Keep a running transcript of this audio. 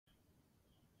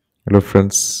Hello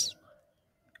friends,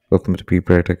 welcome to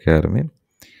P.Bright Academy.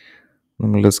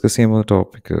 നമ്മൾ discuss ചെയ്യുന്ന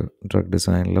topic drug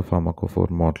ഡിസൈനിലെ ഫാർമക്കോഫോർ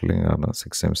മോഡലിംഗ് ആണ്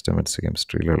 6th സെമിസ്റ്റർ മെഡിസിൻ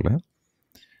കെമിസ്ട്രിയിലുള്ള.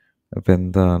 അപ്പോൾ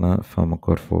എന്താണ്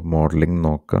ഫാർമക്കോഫോർ മോഡലിംഗ്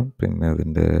നോക്കാം, പിന്നെ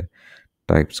അതിൻ്റെ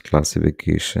types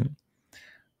classification,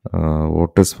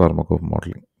 what is ഫാർമക്കോഫ്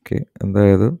modelling. Okay,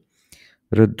 അതായത്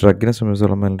ഒരു ഡ്രഗിനെ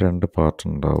സംബന്ധിച്ചോളം അതിൽ 2 പാർട്ട്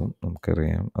ഉണ്ടാവും.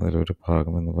 നമുക്കറിയാം, അതിലൊരു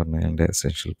ഭാഗം എന്ന് പറഞ്ഞാൽ അതിൻ്റെ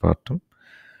എസെൻഷ്യൽ പാർട്ടും,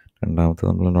 രണ്ടാമത്തെ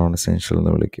നമ്മൾ നോൺ എസെൻഷ്യൽ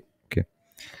എന്ന് വിളിക്കും. ഓക്കെ,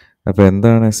 അപ്പോൾ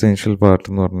എന്താണ് എസെൻഷ്യൽ പാർട്ട്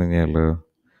എന്ന് പറഞ്ഞു കഴിഞ്ഞാൽ,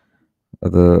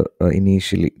 അത്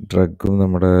ഇനീഷ്യലി ഡ്രഗും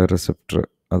നമ്മുടെ റിസപ്റ്റർ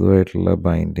അതുമായിട്ടുള്ള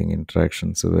ബൈൻഡിങ്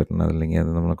ഇൻട്രാക്ഷൻസ് വരുന്ന, അല്ലെങ്കിൽ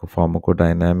അത് നമുക്ക് ഫാർമക്കോ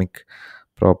ഡൈനാമിക്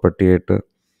പ്രോപ്പർട്ടി ആയിട്ട്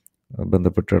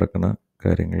ബന്ധപ്പെട്ട് കിടക്കുന്ന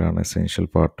കാര്യങ്ങളാണ് എസെൻഷ്യൽ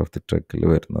പാർട്ട് ഓഫ് ദി ഡ്രഗിൽ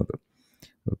വരുന്നത്.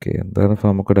 ഓക്കെ, എന്താണ്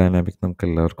ഫാർമക്കോ ഡൈനാമിക് നമുക്ക്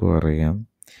എല്ലാവർക്കും അറിയാം.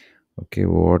 Okay,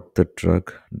 what the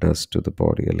drug does to the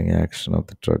body, അല്ലെങ്കിൽ ആക്ഷൻ ഓഫ്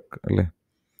ദി ഡ്രഗ് അല്ലേ.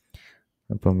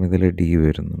 അപ്പം ഇതിൽ ഡി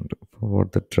വരുന്നുണ്ട്. അപ്പോൾ what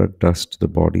the drug does to the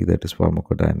body, that is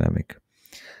pharmaco dynamic.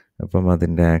 അപ്പം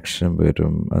അതിൻ്റെ ആക്ഷൻ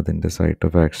വരും, അതിൻ്റെ സൈറ്റ്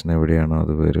ഓഫ് ആക്ഷൻ എവിടെയാണോ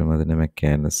അത് വരും, അതിൻ്റെ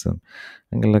മെക്കാനിസം,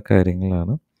 അങ്ങനെയുള്ള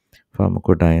കാര്യങ്ങളാണ്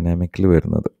ഫാർമക്കോ ഡൈനാമിക്കിൽ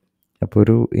വരുന്നത്. അപ്പോൾ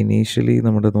ഒരു ഇനീഷ്യലി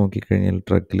നമ്മൾ നോക്കിക്കഴിഞ്ഞാൽ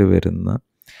ഡ്രഗിൽ വരുന്ന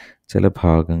ചില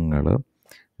ഭാഗങ്ങൾ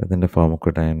അതിൻ്റെ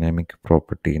ഫാർമക്കോ ഡൈനാമിക്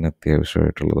പ്രോപ്പർട്ടീന്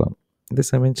അത്യാവശ്യമായിട്ടുള്ളതാണ്.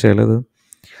 അതേസമയം ചിലത്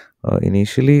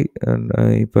ഇനീഷ്യലി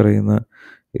ഈ പറയുന്ന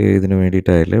ഇതിന്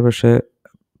വേണ്ടിയിട്ടായില്ലേ, പക്ഷേ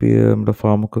നമ്മുടെ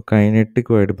ഫാർമക്കോ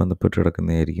കൈനറ്റിക്കുമായിട്ട് ബന്ധപ്പെട്ട്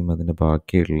കിടക്കുന്നതായിരിക്കും അതിൻ്റെ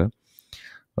ബാക്കിയുള്ള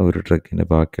ഒരു ഡ്രഗിൻ്റെ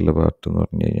ബാക്കിയുള്ള പാർട്ട് എന്ന്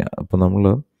പറഞ്ഞു കഴിഞ്ഞാൽ. അപ്പോൾ നമ്മൾ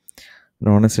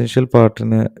നോൺ എസെൻഷ്യൽ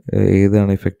പാർട്ടിന്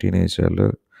ഏതാണ് എഫക്റ്റ് ചെയ്യുന്നത് വെച്ചാൽ,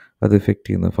 അത് എഫക്റ്റ്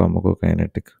ചെയ്യുന്ന ഫാർമക്കോ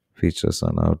കൈനറ്റിക്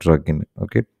ഫീച്ചേഴ്സാണ് ആ ഡ്രഗിന്.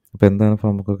 ഓക്കെ, അപ്പോൾ എന്താണ്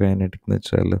ഫാർമക്കോ കൈനറ്റിക് എന്ന്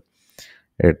വെച്ചാൽ,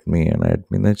 എഡ്മി ആണ്.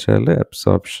 എഡ്മി എന്ന് വെച്ചാൽ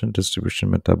absorption, distribution,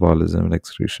 metabolism,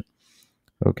 excretion.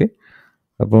 Okay,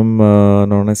 അപ്പം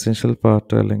നോൺ എസെൻഷ്യൽ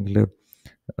പാർട്ട്, അല്ലെങ്കിൽ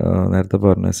നേരത്തെ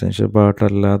പറഞ്ഞ എസെൻഷ്യൽ പാർട്ട്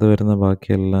അല്ലാതെ വരുന്ന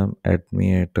ബാക്കിയെല്ലാം എഡ്മി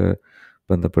ആയിട്ട്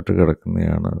ബന്ധപ്പെട്ട്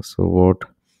കിടക്കുന്നതാണ്. So what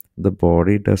the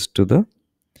body does to the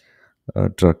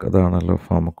drug, അതാണല്ലോ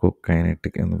ഫാർമക്കോ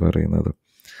കൈനറ്റിക് എന്ന് പറയുന്നത്.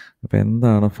 അപ്പോൾ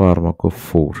എന്താണ്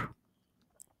ഫാർമക്കോഫോർ?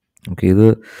 ഓക്കെ, ഇത്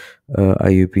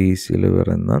IUPACയിൽ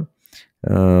പറയുന്ന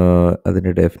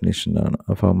അതിൻ്റെ ഡെഫിനിഷനാണ്.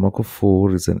 ഫാർമക്കോഫോർ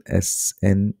is an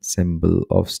SN symbol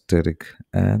of steric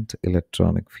and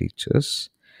electronic features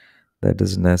that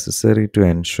is necessary to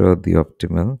ensure the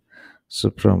optimal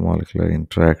supramolecular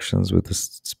interactions with a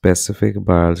specific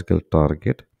biological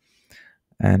target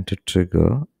and to trigger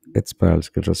its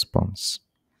biological response.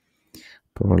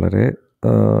 ഇപ്പോൾ വളരെ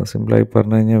സിമ്പിളായി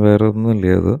പറഞ്ഞു കഴിഞ്ഞാൽ വേറെ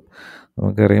ഒന്നുമില്ല. അത്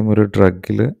നമുക്കറിയാം, ഒരു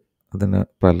ഡ്രഗിൽ അതിന്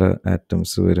പല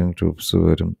ആറ്റംസ് വരും, ഗ്രൂപ്പ്സ്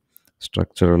വരും,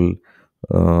 സ്ട്രക്ചറൽ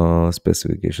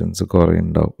സ്പെസിഫിക്കേഷൻസ് കുറേ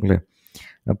ഉണ്ടാവും അല്ലേ.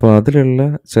 അപ്പോൾ അതിലുള്ള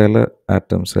ചില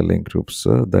ആറ്റംസ് അല്ലെങ്കിൽ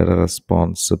groups that are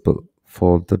responsible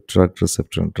for the drug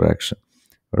receptor interaction.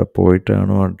 അവിടെ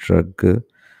പോയിട്ടാണോ ആ ഡ്രഗ്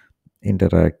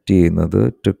ഇൻ്ററാക്ട് ചെയ്യുന്നത്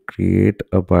to create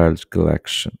A biological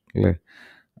action അല്ലേ.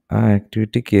 ആ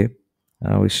ആക്ടിവിറ്റിക്ക്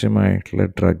ആവശ്യമായിട്ടുള്ള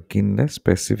ഡ്രഗിൻ്റെ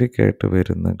സ്പെസിഫിക് ആയിട്ട്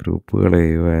വരുന്ന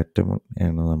ഗ്രൂപ്പുകളെയോ ആറ്റം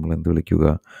ആണ് നമ്മൾ എന്ത് വിളിക്കുക,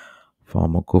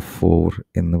 ഫാർമക്കോഫോർ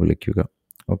എന്ന് വിളിക്കുക.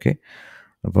 ഓക്കെ,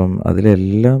 അപ്പം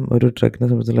അതിലെല്ലാം ഒരു ഡ്രഗിനെ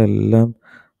സംബന്ധിച്ചുള്ള എല്ലാം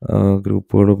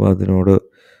ഗ്രൂപ്പുകളും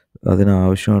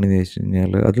അതിനാവശ്യമാണെന്ന് ചോദിച്ചു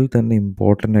കഴിഞ്ഞാൽ അതിൽ തന്നെ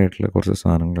ഇമ്പോർട്ടൻ്റ് ആയിട്ടുള്ള കുറച്ച്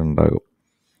സാധനങ്ങളുണ്ടാകും.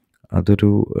 അതൊരു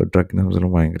ഡ്രഗിനെ സംബന്ധിച്ചുള്ള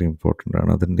ഭയങ്കര ഇമ്പോർട്ടൻ്റ് ആണ്.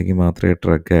 അതുണ്ടെങ്കിൽ മാത്രമേ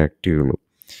ഡ്രഗ് ആക്ട് ചെയ്യുള്ളൂ.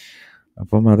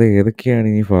 അപ്പം അത് ഏതൊക്കെയാണ്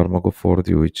ഈ ഫാർമക്കോഫോർ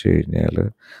ചോദിച്ചു കഴിഞ്ഞാൽ,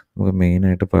 നമുക്ക്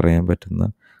മെയിനായിട്ട് പറയാൻ പറ്റുന്ന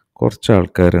കുറച്ച്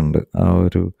ആൾക്കാരുണ്ട്. ആ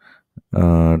ഒരു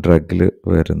ഡ്രഗിൽ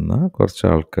വരുന്ന കുറച്ച്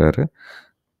ആൾക്കാർ,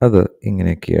 അത്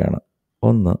ഇങ്ങനെയൊക്കെയാണ്.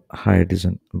 ഒന്ന്,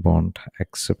 ഹൈഡ്രജൻ ബോണ്ട്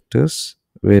അക്സെപ്റ്റേഴ്സ്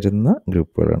വരുന്ന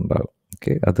ഗ്രൂപ്പുകളുണ്ടാകും.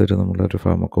 ഓക്കെ, അതൊരു നമ്മളൊരു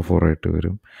ഫാർമക്കോഫോറായിട്ട്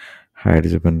വരും.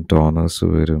 ഹൈഡ്രജൻ ഡോണേഴ്സ്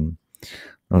വരും.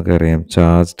 നമുക്കറിയാം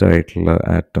ചാർജ്ഡ് ആയിട്ടുള്ള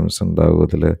ആറ്റംസ് ഉണ്ടാകും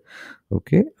അതിൽ.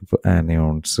 ഓക്കെ, അപ്പോൾ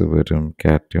ആനയോൺസ് വരും,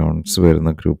 കാറ്റയോൺസ്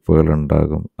വരുന്ന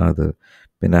ഗ്രൂപ്പുകളുണ്ടാകും. അത്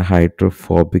പിന്നെ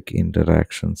ഹൈഡ്രോഫോബിക്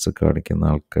ഇൻ്ററാക്ഷൻസ്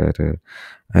കാണിക്കുന്ന ആൾക്കാർ,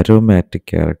 അരോമാറ്റിക്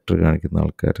ക്യാരക്ടർ കാണിക്കുന്ന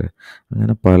ആൾക്കാർ,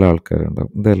 അങ്ങനെ പല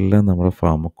ആൾക്കാരുണ്ടാകും. ഇതെല്ലാം നമ്മുടെ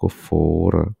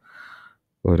ഫാർമക്കോഫോർ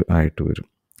ആയിട്ട് വരും.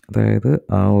 അതായത്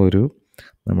ആ ഒരു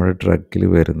നമ്മുടെ ഡ്രഗിൽ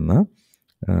വരുന്ന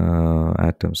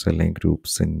ആറ്റംസ് അല്ലെങ്കിൽ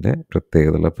ഗ്രൂപ്പ്സിൻ്റെ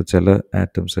പ്രത്യേകതകൾ. അപ്പോൾ ചില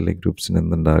ആറ്റംസ് അല്ലെങ്കിൽ ഗ്രൂപ്പ്സിന്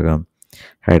എന്തുണ്ടാകാം,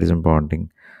 ഹൈഡ്രജൻ ബോണ്ടിങ്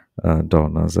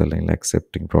ഡോണേഴ്സ് അല്ലെങ്കിൽ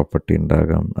അക്സെപ്റ്റിംഗ് പ്രോപ്പർട്ടി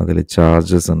ഉണ്ടാകാം, അതിൽ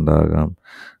ചാർജസ് ഉണ്ടാകാം,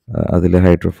 അതിൽ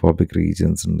ഹൈഡ്രോഫോബിക്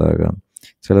റീജിയൻസ് ഉണ്ടാകാം,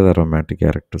 ചിലത് അറോമാറ്റിക്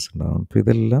ക്യാരക്ടേഴ്സ് ഉണ്ടാകാം. അപ്പോൾ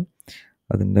ഇതെല്ലാം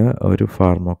അതിൻ്റെ ഒരു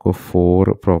ഫാർമക്കോഫോർ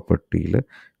പ്രോപ്പർട്ടിയിൽ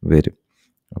വരും.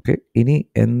 ഓക്കെ, ഇനി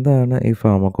എന്താണ് ഈ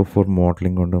ഫാർമക്കോഫോർ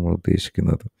മോഡലിംഗ് കൊണ്ട് നമ്മൾ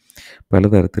ഉദ്ദേശിക്കുന്നത്?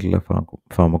 പലതരത്തിലുള്ള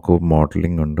ഫാർമക്കോ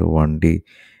മോഡലിംഗ് ഉണ്ട്. 1D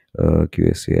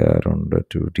QSAR ഉണ്ട്,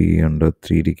 2D ഉണ്ട്,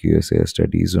 3D QSAR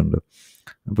സ്റ്റഡീസ് ഉണ്ട്.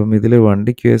 അപ്പം ഇതിൽ 1D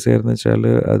QSAR എന്ന് വെച്ചാൽ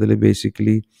അതിൽ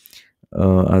ബേസിക്കലി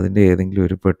അതിൻ്റെ ഏതെങ്കിലും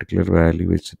ഒരു പെർട്ടിക്കുലർ വാല്യൂ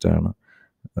വെച്ചിട്ടാണ്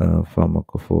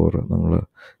ഫാർമക്കോഫോർ നമ്മൾ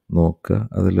നോക്കുക.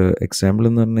 അതിൽ എക്സാമ്പിൾ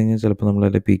എന്ന് പറഞ്ഞു കഴിഞ്ഞാൽ ചിലപ്പോൾ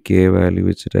നമ്മളതിൻ്റെ PK വാല്യൂ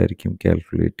വെച്ചിട്ടായിരിക്കും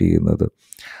കാൽക്കുലേറ്റ് ചെയ്യുന്നത്,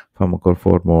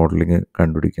 ഫാർമക്കോഫോർ മോഡലിംഗ്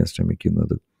കണ്ടുപിടിക്കാൻ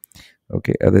ശ്രമിക്കുന്നത്.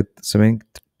 ഓക്കെ, അതേസമയം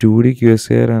 2D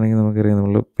QSAR ആണെങ്കിൽ നമുക്കറിയാം,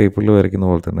 നമ്മൾ പേപ്പറിൽ വരയ്ക്കുന്ന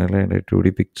പോലെ തന്നെ അല്ല, അതിൻ്റെ 2D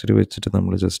പിക്ചർ വെച്ചിട്ട്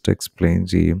നമ്മൾ ജസ്റ്റ് എക്സ്പ്ലെയിൻ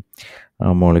ചെയ്യും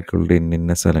ആ മോളിക്യൂളുടെ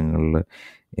ഇന്ന സ്ഥലങ്ങളിൽ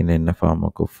ഇന്ന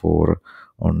ഫാർമക്കോഫോർ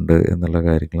ഉണ്ട് എന്നുള്ള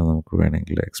കാര്യങ്ങൾ നമുക്ക്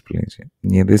വേണമെങ്കിൽ എക്സ്പ്ലെയിൻ ചെയ്യാം.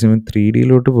 ഇനി അതേസമയം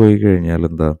 3Dയിലോട്ട് പോയി കഴിഞ്ഞാൽ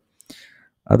എന്താ,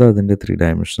 അത് അതിൻ്റെ 3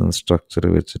 ഡയമെൻഷണൽ സ്ട്രക്ചർ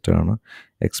വെച്ചിട്ടാണ്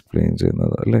എക്സ്പ്ലെയിൻ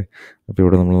ചെയ്യുന്നത് അല്ലേ. അപ്പോൾ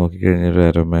ഇവിടെ നമ്മൾ നോക്കിക്കഴിഞ്ഞാൽ ഒരു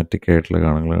അരോമാറ്റിക് ആയിട്ടുള്ള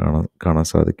കാണാൻ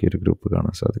സാധിക്കും, ഒരു ഗ്രൂപ്പ്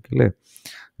കാണാൻ സാധിക്കും അല്ലേ.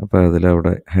 അപ്പോൾ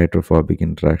അതിലവിടെ ഹൈഡ്രോഫോബിക്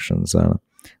ഇൻട്രാക്ഷൻസ് ആണ്.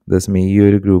 അതേസമയം ഈ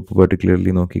ഒരു ഗ്രൂപ്പ്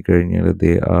പർട്ടിക്കുലർലി നോക്കിക്കഴിഞ്ഞാൽ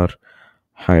they are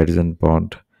hydrogen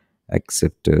bond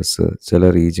acceptors. ചില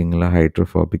റീജിയനിൽ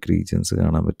ഹൈഡ്രോഫോബിക് റീജിയൻസ്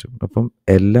കാണാൻ പറ്റും. അപ്പം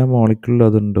എല്ലാ മോളിക്യൂളിലും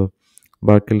അതുണ്ടോ?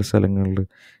 ബാക്കിയുള്ള സ്ഥലങ്ങളിൽ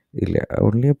ഇല്ല,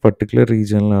 ഓൺലി എ പർട്ടിക്കുലർ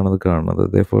റീജിയനിലാണ് അത് കാണുന്നത്.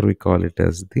 Therefore we call it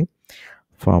as the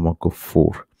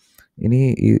ഫാർമക്കോഫോർ. ഇനി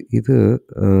ഇത്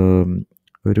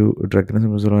ഒരു ഡ്രഗിനെ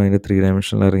സംബന്ധിച്ചിടത്തോളം അതിൻ്റെ 3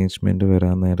 ഡയമെൻഷണൽ അറേഞ്ച്മെൻറ്റ്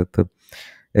വരാൻ നേരത്ത്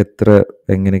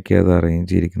എങ്ങനെയൊക്കെയാണ് അത് അറേഞ്ച്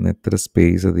ചെയ്തിരിക്കുന്നത്, എത്ര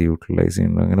സ്പേസ് അത് യൂട്ടിലൈസ്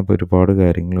ചെയ്യുന്നത്, അങ്ങനെ ഇപ്പോൾ ഒരുപാട്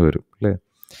കാര്യങ്ങൾ വരും അല്ലേ.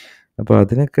 അപ്പോൾ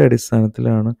അതിനൊക്കെ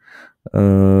അടിസ്ഥാനത്തിലാണ്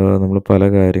നമ്മൾ പല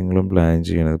കാര്യങ്ങളും പ്ലാൻ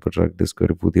ചെയ്യണത്.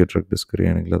 ഇപ്പോൾ പുതിയ ഡ്രഗ് ഡിസ്കവറി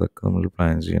ആണെങ്കിൽ അതൊക്കെ നമ്മൾ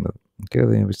പ്ലാൻ ചെയ്യണത്. ഓക്കെ,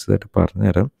 അത് ഞാൻ വിശദമായിട്ട്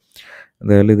പറഞ്ഞുതരാം.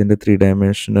 എന്തായാലും ഇതിൻ്റെ 3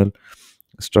 ഡയമെൻഷണൽ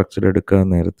സ്ട്രക്ചർ എടുക്കാൻ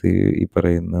നേരത്ത് ഈ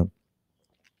പറയുന്ന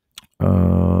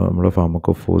നമ്മുടെ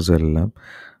ഫാർമക്കോഫോഴ്സ് എല്ലാം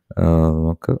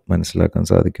നമുക്ക് മനസ്സിലാക്കാൻ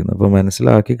സാധിക്കുന്നു. അപ്പോൾ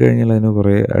മനസ്സിലാക്കി കഴിഞ്ഞാൽ അതിന്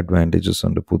കുറേ അഡ്വാൻറ്റേജസ്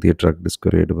ഉണ്ട് പുതിയ ഡ്രഗ്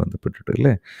ഡിസ്കവറിയായിട്ട് ബന്ധപ്പെട്ടിട്ട്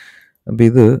അല്ലേ. അപ്പോൾ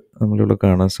ഇത് നമ്മളിവിടെ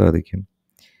കാണാൻ സാധിക്കും.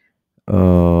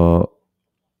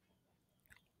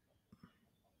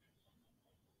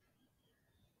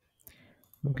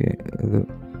 ഓക്കെ, ഇത്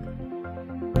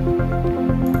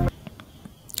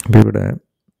അപ്പോൾ ഇവിടെ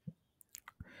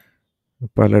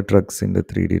പല ഡ്രഗ്സിൻ്റെ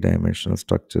 3D ഡയമെൻഷണൽ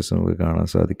സ്ട്രക്ചേഴ്സ് നമുക്ക് കാണാൻ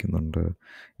സാധിക്കുന്നുണ്ട്.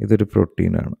 ഇതൊരു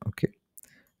പ്രോട്ടീനാണ്. ഓക്കെ,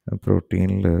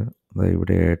 പ്രോട്ടീനിൽ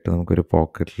ഇവിടെയായിട്ട് നമുക്കൊരു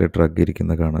പോക്കറ്റിൽ ഡ്രഗ്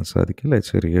ഇരിക്കുന്ന കാണാൻ സാധിക്കും അല്ലേ,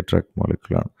 ചെറിയ ഡ്രഗ്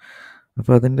മോളിക്യൂളാണ്.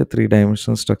 അപ്പോൾ അതിൻ്റെ 3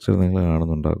 ഡയമെൻഷണൽ സ്ട്രക്ചർ നിങ്ങൾ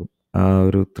കാണുന്നുണ്ടാകും. ആ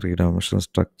ഒരു 3 ഡയമെൻഷണൽ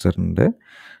സ്ട്രക്ചറിൻ്റെ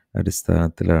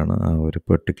അടിസ്ഥാനത്തിലാണ് ആ ഒരു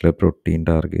പെർട്ടിക്കുലർ പ്രോട്ടീൻ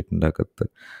ടാർഗറ്റിൻ്റെ അകത്ത്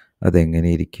അതെങ്ങനെ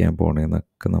ഇരിക്കാൻ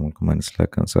പോണേന്നൊക്കെ നമുക്ക്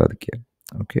മനസ്സിലാക്കാൻ സാധിക്കുക.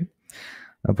 ഓക്കെ,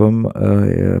 അപ്പം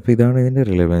ഇതാണ് ഇതിൻ്റെ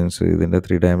റിലവൻസ്. ഇതിൻ്റെ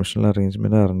 3 ഡയമെൻഷണൽ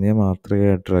അറേഞ്ച്മെൻറ്റ് അറിഞ്ഞാൽ മാത്രമേ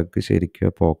ആ ഡ്രഗ് ശരിക്കും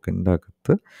ആ പോക്കറ്റിൻ്റെ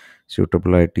അകത്ത്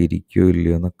സ്യൂട്ടബിളായിട്ട് ഇരിക്കുകയോ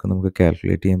ഇല്ലയോ എന്നൊക്കെ നമുക്ക്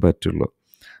കാൽക്കുലേറ്റ് ചെയ്യാൻ പറ്റുള്ളൂ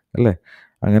അല്ലേ.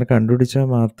 അങ്ങനെ കണ്ടുപിടിച്ചാൽ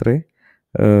മാത്രമേ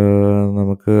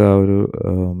നമുക്ക് ആ ഒരു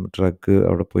ഡ്രഗ്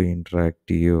അവിടെ പോയി ഇൻട്രാക്ട്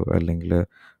ചെയ്യുകയോ അല്ലെങ്കിൽ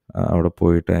അവിടെ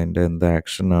പോയിട്ട് അതിൻ്റെ എന്ത്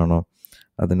ആക്ഷനാണോ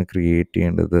അതിന് ക്രിയേറ്റ്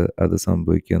ചെയ്യേണ്ടത് അത്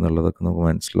സംഭവിക്കുക എന്നുള്ളതൊക്കെ നമുക്ക്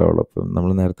മനസ്സിലാവുള്ളൂ. അപ്പം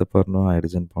നമ്മൾ നേരത്തെ പറഞ്ഞു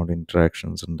ഹൈഡ്രജൻ ബോണ്ട്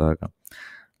ഇൻട്രാക്ഷൻസ് ഉണ്ടാകാം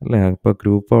അല്ലേ. അപ്പോൾ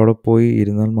ഗ്രൂപ്പ് അവിടെ പോയി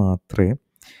ഇരുന്നാൽ മാത്രമേ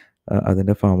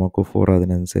അതിൻ്റെ ഫാർമക്കോഫോർ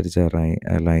അതിനനുസരിച്ച്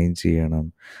അലൈൻ ചെയ്യണം.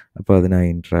 അപ്പോൾ അതിന് ആ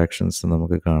ഇൻട്രാക്ഷൻസ്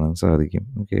നമുക്ക് കാണാൻ സാധിക്കും.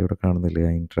 ഓക്കെ, ഇവിടെ കാണുന്നില്ലേ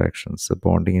ആ ഇൻട്രാക്ഷൻസ്,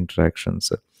 ബോണ്ടിങ്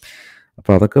ഇൻട്രാക്ഷൻസ്.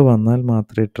 അപ്പോൾ അതൊക്കെ വന്നാൽ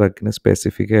മാത്രമേ ഡ്രഗിന്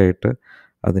സ്പെസിഫിക് ആയിട്ട്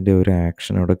അതിൻ്റെ ഒരു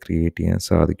ആക്ഷൻ അവിടെ ക്രിയേറ്റ് ചെയ്യാൻ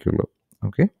സാധിക്കുള്ളൂ.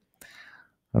 ഓക്കെ,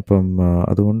 അപ്പം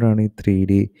അതുകൊണ്ടാണ് ഈ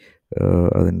 3D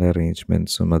അതിൻ്റെ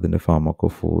അറേഞ്ച്മെൻറ്റ്സും അതിൻ്റെ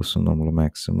ഫാർമക്കോഫോഴ്സും നമ്മൾ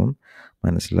മാക്സിമം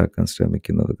മനസ്സിലാക്കാൻ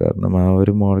ശ്രമിക്കുന്നത്. കാരണം ആ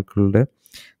ഒരു മോളിക്യൂളുടെ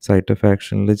സൈറ്റ് ഓഫ്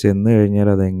ആക്ഷനിൽ ചെന്ന് കഴിഞ്ഞാൽ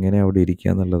അതെങ്ങനെ അവിടെ ഇരിക്കുക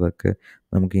എന്നുള്ളതൊക്കെ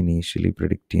നമുക്ക് ഇനീഷ്യലി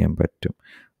പ്രെഡിക്റ്റ് ചെയ്യാൻ പറ്റും.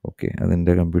 ഓക്കെ,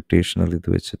 അതിൻ്റെ കമ്പ്യൂട്ടേഷണൽ ഇത്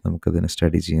വെച്ച് നമുക്കതിനെ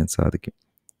സ്റ്റഡി ചെയ്യാൻ സാധിക്കും.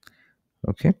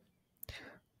 ഓക്കെ,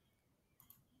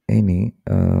 ഇനി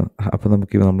അപ്പോൾ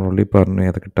നമ്മൾ ഓൾറെഡി പറഞ്ഞു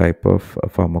ഏതൊക്കെ ടൈപ്പ് ഓഫ്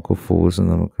ഫാർമക്കോഫോഴ്സ്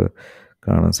നമുക്ക്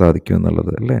കാണാൻ സാധിക്കും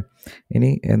എന്നുള്ളത് അല്ലേ. ഇനി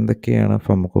എന്തൊക്കെയാണ്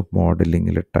ഫാർമക്കോ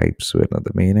മോഡലിങ്ങിൽ ടൈപ്സ് വരുന്നത്?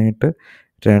 മെയിനായിട്ട്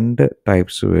 2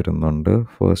 ടൈപ്സ് വരുന്നുണ്ട്.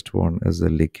 First one is the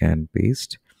ligand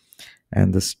based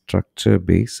and the structure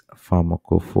based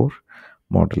ഫാർമക്കോഫോർ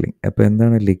modelling. അപ്പോൾ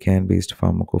എന്താണ് ലിഗാൻഡ് ബേസ്ഡ്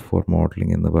ഫാർമക്കോഫോർ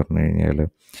മോഡലിംഗ് എന്ന് പറഞ്ഞു കഴിഞ്ഞാൽ,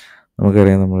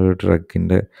 നമുക്കറിയാം നമ്മളൊരു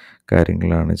ഡ്രഗിൻ്റെ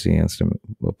കാര്യങ്ങളാണ് ചെയ്യാൻ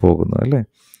പോകുന്നത് അല്ലേ.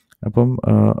 അപ്പം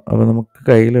നമുക്ക്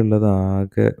കയ്യിലുള്ളത്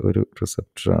ആകെ ഒരു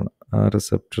റിസപ്റ്ററാണ്. ആ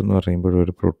റിസപ്റ്റർ എന്ന് പറയുമ്പോൾ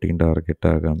ഒരു പ്രോട്ടീൻ ടാർഗറ്റ്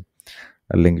ആകാം,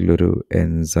 അല്ലെങ്കിൽ ഒരു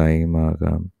എൻസൈം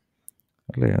ആകാം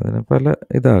അല്ലേ. അതിന് പല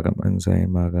ഇതാകാം,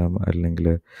 എൻസൈം ആകാം അല്ലെങ്കിൽ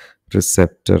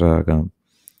റിസെപ്റ്റർ ആകാം.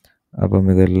 അപ്പം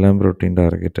ഇതെല്ലാം പ്രോട്ടീൻ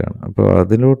ടാർഗറ്റാണ്. അപ്പോൾ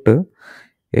അതിലോട്ട്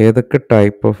ഏതൊക്കെ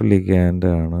ടൈപ്പ് ഓഫ്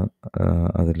ലിഗാൻഡാണ്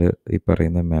അതിൽ ഈ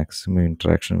പറയുന്ന മാക്സിമം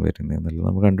ഇൻട്രാക്ഷൻ വരുന്നത് എന്നുള്ളത്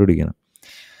നമുക്ക് കണ്ടുപിടിക്കണം.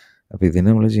 അപ്പോൾ ഇതിന്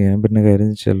നമ്മൾ ചെയ്യാൻ പറ്റുന്ന കാര്യം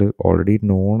എന്ന് വെച്ചാൽ ഓൾറെഡി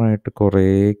നോണായിട്ട് കുറേ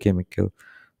കെമിക്കൽ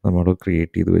നമ്മൾ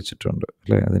ക്രിയേറ്റ് ചെയ്ത് വെച്ചിട്ടുണ്ട്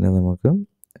അല്ലേ. അതിനെ നമുക്ക്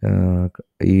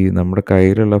ഈ നമ്മുടെ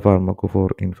കയ്യിലുള്ള ഫാർമക്കോഫോർ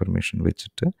ഇൻഫർമേഷൻ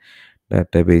വെച്ചിട്ട്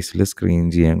ഡാറ്റാബേസിൽ സ്ക്രീൻ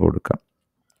ചെയ്യാൻ കൊടുക്കാം.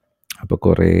 അപ്പോൾ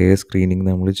കുറേ സ്ക്രീനിങ്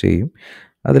നമ്മൾ ചെയ്യും.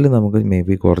 അതിൽ നമുക്ക് മേ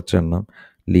ബി കുറച്ചെണ്ണം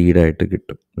ലീഡായിട്ട്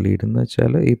കിട്ടും. ലീഡെന്ന്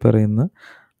വെച്ചാൽ ഈ പറയുന്ന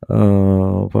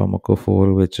ഫാർമക്കോഫോർ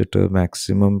വെച്ചിട്ട്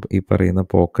മാക്സിമം ഈ പറയുന്ന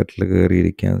പോക്കറ്റിൽ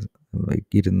കയറിയിരിക്കാൻ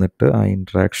ഇരുന്നിട്ട് ആ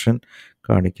ഇൻട്രാക്ഷൻ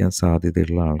കാണിക്കാൻ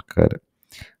സാധ്യതയുള്ള ആൾക്കാർ.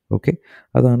 ഓക്കെ,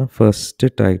 അതാണ് first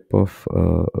type of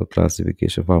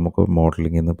classification pharmaco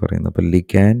modelling എന്ന് പറയുന്നത്. അപ്പോൾ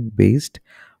ലിഗാൻഡ് ബേസ്ഡ്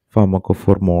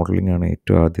ഫാർമക്കോഫോർ മോഡലിംഗ് ആണ്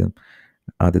ഏറ്റവും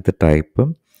ആദ്യത്തെ ടൈപ്പ്.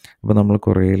 അപ്പോൾ നമ്മൾ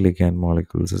കുറേ ലിഗാൻഡ്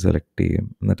മോളിക്യൂൾസ് സെലക്ട് ചെയ്യും.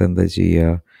 എന്നിട്ട് എന്താ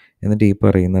ചെയ്യുക? എന്നിട്ട് ഈ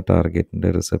പറയുന്ന ടാർഗറ്റിൻ്റെ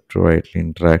റിസപ്റ്ററുമായിട്ടുള്ള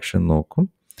ഇൻട്രാക്ഷൻ നോക്കും.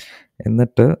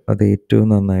 എന്നിട്ട് അത് ഏറ്റവും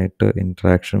നന്നായിട്ട്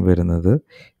ഇൻട്രാക്ഷൻ വരുന്നത്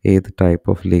ഏത് ടൈപ്പ്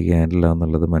ഓഫ്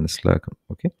ലിഗാൻഡിലാണെന്നുള്ളത് മനസ്സിലാക്കും.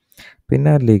 ഓക്കെ, പിന്നെ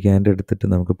ആ ലിഗാൻഡ് എടുത്തിട്ട്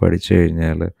നമുക്ക് പഠിച്ചു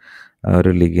കഴിഞ്ഞാൽ ആ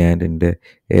ഒരു ലിഗാൻഡിൻ്റെ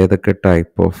ഏതൊക്കെ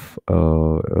ടൈപ്പ് ഓഫ്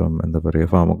എന്താ പറയുക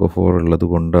ഫാർമക്കോഫോർ ഉള്ളത്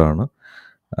കൊണ്ടാണ്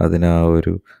അതിന് ആ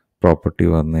ഒരു പ്രോപ്പർട്ടി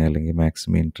വന്നേ, അല്ലെങ്കിൽ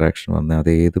മാക്സിമം ഇൻട്രാക്ഷൻ വന്നേ, അത്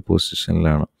ഏത്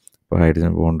പൊസിഷനിലാണ്. ഇപ്പോൾ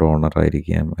ഹൈഡ്രജൻ ബോണ്ട് ഓണർ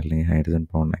ആയിരിക്കാം, അല്ലെങ്കിൽ ഹൈഡ്രജൻ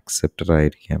ബോണ്ട് അക്സെപ്റ്റർ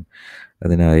ആയിരിക്കാം,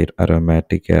 അതിന്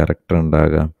അരോമാറ്റിക് ക്യാരക്ടർ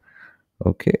ഉണ്ടാകാം.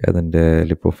 ഓക്കെ, അതിൻ്റെ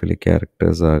ലിപ്പോഫിലിക്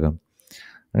ക്യാരക്ടേഴ്സ് ആകാം,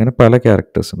 അങ്ങനെ പല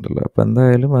ക്യാരക്ടേഴ്സ് ഉണ്ടല്ലോ. അപ്പോൾ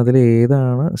എന്തായാലും അതിൽ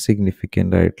ഏതാണ്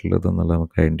സിഗ്നിഫിക്കൻ്റ് ആയിട്ടുള്ളത് എന്നുള്ളത്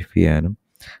നമുക്ക് ഐഡൻറ്റിഫൈ ചെയ്യാനും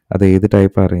അത് ഏത്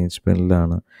ടൈപ്പ്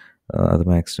അറേഞ്ച്മെൻറ്റിലാണ് അത്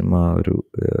മാക്സിമം ആ ഒരു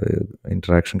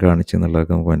ഇൻട്രാക്ഷൻ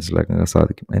കാണിച്ചെന്നുള്ളതൊക്കെ നമുക്ക് മനസ്സിലാക്കാൻ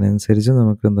സാധിക്കും. അതിനനുസരിച്ച്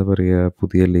നമുക്ക് എന്താ പറയുക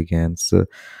പുതിയ ലിഗാൻസ്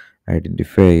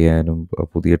ഐഡൻറ്റിഫൈ ചെയ്യാനും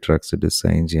പുതിയ ഡ്രഗ്സ്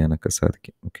ഡിസൈൻ ചെയ്യാനൊക്കെ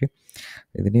സാധിക്കും. ഓക്കെ,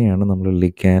 ഇതിനെയാണ് നമ്മൾ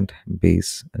ലിഗാൻഡ്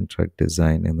ബേസ് ഡ്രഗ്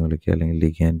ഡിസൈൻ എന്ന് വിളിക്കുക, അല്ലെങ്കിൽ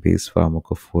ലിഗാൻഡ് ബേസ്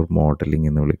ഫാർമക്കോഫോർ മോഡലിംഗ്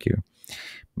എന്ന് വിളിക്കുക.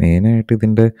 മെയിനായിട്ട്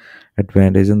ഇതിൻ്റെ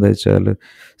അഡ്വാൻറ്റേജ് എന്താ വെച്ചാൽ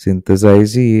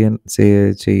സിന്തസൈസ്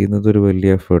ചെയ്യുന്നത് ഒരു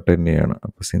വലിയ എഫേർട്ട് തന്നെയാണ്.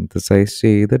 അപ്പോൾ സിന്തസൈസ്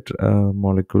ചെയ്ത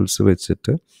മോളിക്യൂൾസ്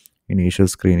വെച്ചിട്ട് ഇനീഷ്യൽ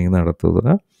സ്ക്രീനിങ് നടത്തുക,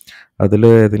 അതിൽ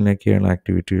ഏതിനൊക്കെയാണ്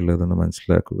ആക്ടിവിറ്റി ഉള്ളതെന്ന്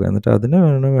മനസ്സിലാക്കുക, എന്നിട്ട് അതിനെ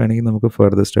വേണമെങ്കിൽ നമുക്ക്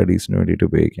ഫർദർ സ്റ്റഡീസിന് വേണ്ടിയിട്ട്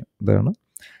ഉപയോഗിക്കാം. ഇതാണ്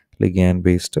ലിഗാൻഡ്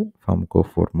ബേസ്ഡ്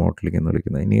ഫാർമക്കോഫോർ മോഡലിംഗ് എന്ന്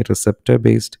വിളിക്കുന്നത്. ഇനി റിസപ്റ്റർ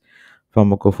ബേസ്ഡ്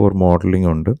ഫാർമക്കോഫോർ മോഡലിംഗ്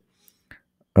ഉണ്ട്.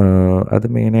 അത്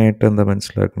മെയിനായിട്ട് എന്താ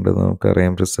മനസ്സിലാക്കേണ്ടത്,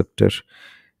 നമുക്കറിയാം റിസപ്റ്റർ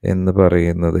എന്ന്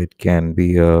പറയുന്നത് it can be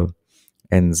A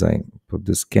enzyme. അപ്പോൾ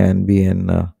this can be N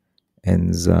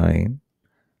enzyme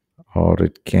or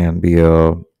it can be A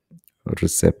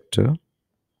receptor.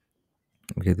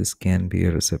 Okay, this can be A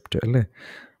receptor അല്ലേ.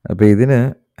 അപ്പോൾ ഇതിന്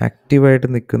ആക്റ്റീവായിട്ട്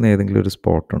നിൽക്കുന്ന ഏതെങ്കിലും ഒരു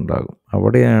സ്പോട്ട് ഉണ്ടാകും.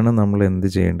 അവിടെയാണ് നമ്മൾ എന്ത്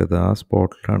ചെയ്യേണ്ടത്, ആ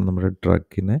സ്പോട്ടിലാണ് നമ്മുടെ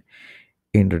ഡ്രഗിനെ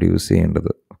ഇൻട്രൊഡ്യൂസ്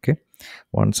ചെയ്യേണ്ടത്. ഓക്കെ,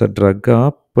 വൺസ് എ ഡ്രഗ് ആ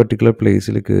പെർട്ടിക്കുലർ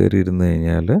പ്ലേസിൽ കയറി ഇരുന്ന്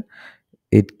കഴിഞ്ഞാൽ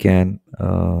it can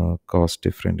cos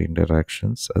different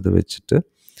interactions. അത് വെച്ചിട്ട്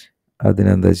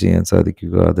അതിനെന്താ ചെയ്യാൻ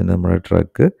സാധിക്കുക, അതിന് നമ്മുടെ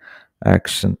ഡ്രഗ്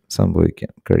ആക്ഷൻ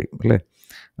സംഭവിക്കാൻ കഴിയും അല്ലേ.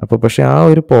 അപ്പോൾ പക്ഷേ ആ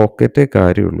ഒരു പോക്കറ്റേ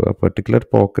കാര്യമുള്ളൂ. ആ പെർട്ടിക്കുലർ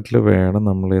പോക്കറ്റിൽ വേണം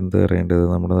നമ്മൾ എന്ത് അറിയേണ്ടത്,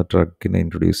 നമ്മുടെ ഡ്രഗിനെ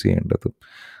ഇൻട്രൊഡ്യൂസ് ചെയ്യേണ്ടതും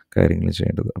കാര്യങ്ങൾ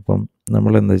ചെയ്യേണ്ടത്. അപ്പം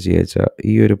നമ്മൾ എന്താ ചെയ്യുക വെച്ചാൽ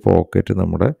ഈ ഒരു പോക്കറ്റ്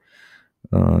നമ്മുടെ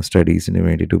സ്റ്റഡീസിന്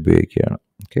വേണ്ടിയിട്ട് ഉപയോഗിക്കുകയാണ്.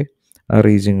 ഓക്കെ, ആ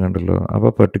റീജിയൻ കണ്ടല്ലോ.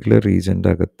 അപ്പോൾ പെർട്ടിക്കുലർ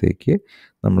റീജിയൻ്റെ അകത്തേക്ക്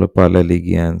നമ്മൾ പല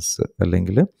ലിഗാൻസ്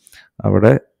അല്ലെങ്കിൽ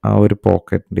അവിടെ ആ ഒരു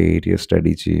പോക്കറ്റിൻ്റെ ഏരിയ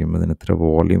സ്റ്റഡി ചെയ്യും, അതിന് എത്ര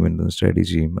വോള്യൂം ഉണ്ടെന്ന് സ്റ്റഡി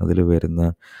ചെയ്യും, അതിൽ വരുന്ന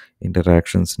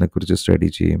ഇൻറ്ററാക്ഷൻസിനെ കുറിച്ച് സ്റ്റഡി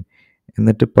ചെയ്യും.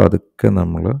 എന്നിട്ട് പതുക്കെ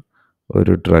നമ്മൾ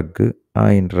ഒരു ഡ്രഗ് ആ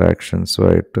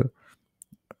ഇൻട്രാക്ഷൻസുമായിട്ട്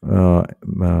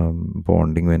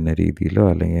ബോണ്ടിങ് വരുന്ന രീതിയിലോ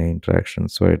അല്ലെങ്കിൽ ആ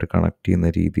ഇൻട്രാക്ഷൻസുമായിട്ട് കണക്ട് ചെയ്യുന്ന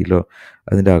രീതിയിലോ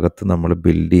അതിൻ്റെ അകത്ത് നമ്മൾ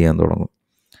ബിൽഡ് ചെയ്യാൻ തുടങ്ങും.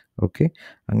 ഓക്കെ,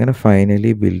 അങ്ങനെ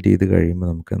ഫൈനലി ബിൽഡ് ചെയ്ത് കഴിയുമ്പോൾ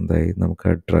നമുക്ക് എന്തായി, നമുക്ക്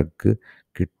ആ ഡ്രഗ്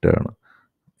കിട്ടുകയാണ്.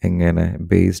 എങ്ങനെ,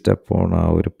 ബേസ്ഡ് അപ്പോൺ ആ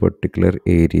ഒരു particular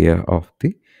area of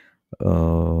the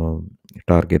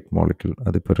target molecule.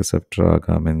 അതിപ്പോൾ റിസപ്റ്റർ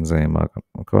ആകാം, എൻസൈം ആകാം.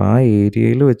 അപ്പോൾ ആ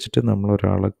ഏരിയയിൽ വെച്ചിട്ട് നമ്മൾ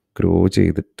ഒരാളെ ഗ്രോ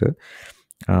ചെയ്തിട്ട്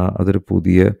അതൊരു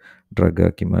പുതിയ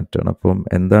ഡ്രഗാക്കി മാറ്റുകയാണ്. അപ്പം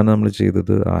എന്താണ് നമ്മൾ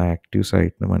ചെയ്തത്, ആ ആക്റ്റീവ്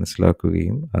സൈറ്റിനെ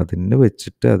മനസ്സിലാക്കുകയും അതിന്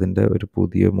വെച്ചിട്ട് അതിൻ്റെ ഒരു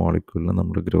പുതിയ മോളിക്യൂളിനെ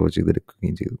നമ്മൾ ഗ്രോ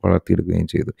ചെയ്തെടുക്കുകയും ചെയ്തു, വളർത്തിയെടുക്കുകയും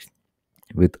ചെയ്തു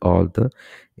with all the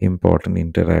important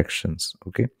interactions,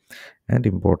 okay, and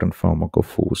important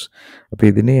pharmacophores. അപ്പോൾ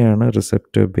ഇതിനെയാണ്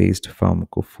റിസപ്റ്റർ ബേസ്ഡ്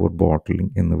ഫാർമക്കോഫോർ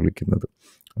ബോട്ടിലിംഗ് എന്ന് വിളിക്കുന്നത്.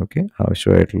 ഓക്കെ,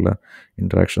 ആവശ്യമായിട്ടുള്ള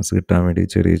ഇൻട്രാക്ഷൻസ് കിട്ടാൻ വേണ്ടി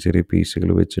ചെറിയ ചെറിയ പീസുകൾ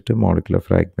വെച്ചിട്ട് മോളിക്കുലർ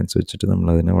ഫ്രാഗ്മെൻറ്റ്സ് വെച്ചിട്ട്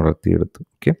നമ്മളതിനെ വളർത്തിയെടുത്തു.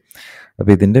 ഓക്കെ,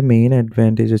 അപ്പോൾ ഇതിൻ്റെ മെയിൻ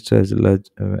അഡ്വാൻറ്റേജ് വെച്ചാൽ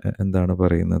എന്താണ്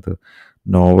പറയുന്നത്,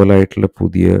 നോവലായിട്ടുള്ള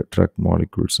പുതിയ ഡ്രഗ്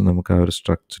മോളിക്യൂൾസ് നമുക്ക് ആ ഒരു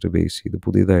സ്ട്രക്ചർ ബേസ് ചെയ്ത്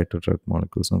പുതിയതായിട്ട് ഡ്രഗ്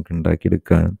മോളിക്യൂൾസ് നമുക്ക്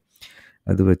ഉണ്ടാക്കിയെടുക്കാനും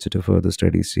അത് വെച്ചിട്ട് ഫർദർ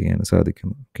സ്റ്റഡീസ് ചെയ്യാൻ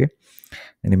സാധിക്കുന്നു. ഓക്കെ,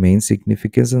 അതിന് മെയിൻ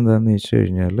സിഗ്നിഫിക്കൻസ് എന്താണെന്ന് വെച്ച്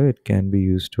കഴിഞ്ഞാൽ it can be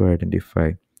use to identify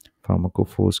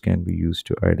pharmacophores can be used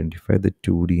to identify the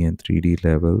 2D and 3D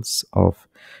levels of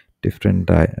different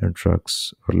drugs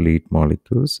or lead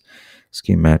molecules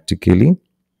schematically.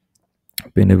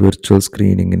 പിന്നെ വിർച്വൽ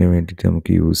സ്ക്രീനിങ്ങിന് വേണ്ടിയിട്ട്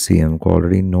നമുക്ക് യൂസ് ചെയ്യാം. നമുക്ക്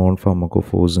ഓൾറെഡി നോൺ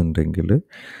ഫാർമക്കോഫോഴ്സ് ഉണ്ടെങ്കിൽ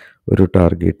ഒരു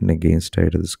ടാർഗറ്റിന് അഗെയിൻസ്റ്റ്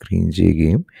ആയിട്ട് അത് സ്ക്രീൻ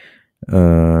ചെയ്യുകയും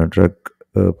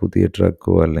പുതിയ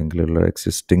ഡ്രഗോ അല്ലെങ്കിലുള്ള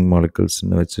എക്സിസ്റ്റിംഗ്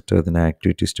മോളിക്യൂൾസിനെ വെച്ചിട്ട് അതിന്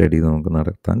ആക്ടിവിറ്റി സ്റ്റഡി നമുക്ക്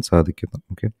നടത്താൻ സാധിക്കുന്നു.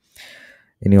 ഓക്കെ,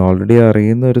 ഇനി ഓൾറെഡി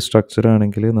അറിയുന്ന ഒരു സ്ട്രക്ചർ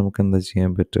ആണെങ്കിൽ നമുക്ക് എന്താ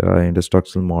ചെയ്യാൻ പറ്റുക, അതിൻ്റെ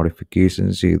സ്ട്രക്ചറൽ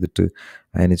മോഡിഫിക്കേഷൻസ് ചെയ്തിട്ട്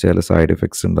അതിന് ചില സൈഡ്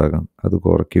എഫക്ട്സ് ഉണ്ടാകാം, അത്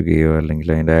കുറയ്ക്കുകയോ അല്ലെങ്കിൽ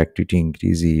അതിൻ്റെ ആക്ടിവിറ്റി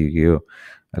ഇൻക്രീസ് ചെയ്യുകയോ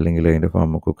അല്ലെങ്കിൽ അതിൻ്റെ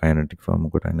ഫാർമക്കോകൈനറ്റിക്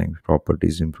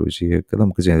പ്രോപ്പർട്ടീസ് ഇമ്പ്രൂവ് ചെയ്യുകയൊക്കെ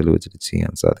നമുക്ക് അതിൽ വെച്ചിട്ട്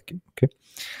ചെയ്യാൻ സാധിക്കും. ഓക്കെ.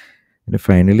 പിന്നെ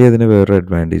ഫൈനലി അതിന് വേറൊരു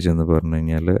അഡ്വാൻറ്റേജ് എന്ന് പറഞ്ഞു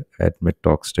കഴിഞ്ഞാൽ അഡ്മിറ്റ്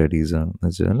ടോക്സ് സ്റ്റഡീസ് ആണ്. എന്ന്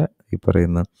വെച്ചാൽ ഈ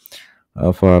പറയുന്ന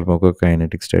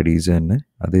ഫാർമക്കോകൈനറ്റിക് സ്റ്റഡീസ് തന്നെ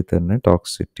അതിൽ തന്നെ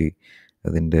ടോക്സിറ്റി,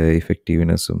 അതിൻ്റെ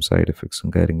ഇഫക്റ്റീവ്നെസ്സും സൈഡ് എഫക്ട്സും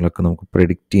കാര്യങ്ങളൊക്കെ നമുക്ക്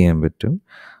പ്രെഡിക്റ്റ് ചെയ്യാൻ പറ്റും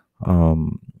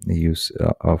use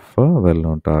of A well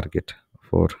known target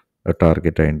four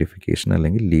target identification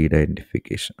അല്ലെങ്കിൽ ലീഡ്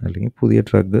ഐഡൻറ്റിഫിക്കേഷൻ അല്ലെങ്കിൽ പുതിയ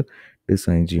ഡ്രഗ്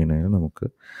ഡിസൈൻ ചെയ്യണതിന് നമുക്ക്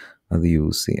അത്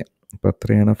യൂസ് ചെയ്യാം. അപ്പോൾ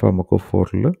അത്രയാണ്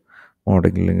ഫാർമക്കോഫോറിൽ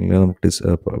മോഡലിംഗിൽ നമുക്ക്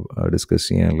ഡിസ്കസ്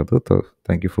ചെയ്യാനുള്ളത്.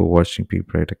 Thank you for watching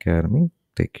P.Bright Academy.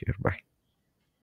 Take care. Bye.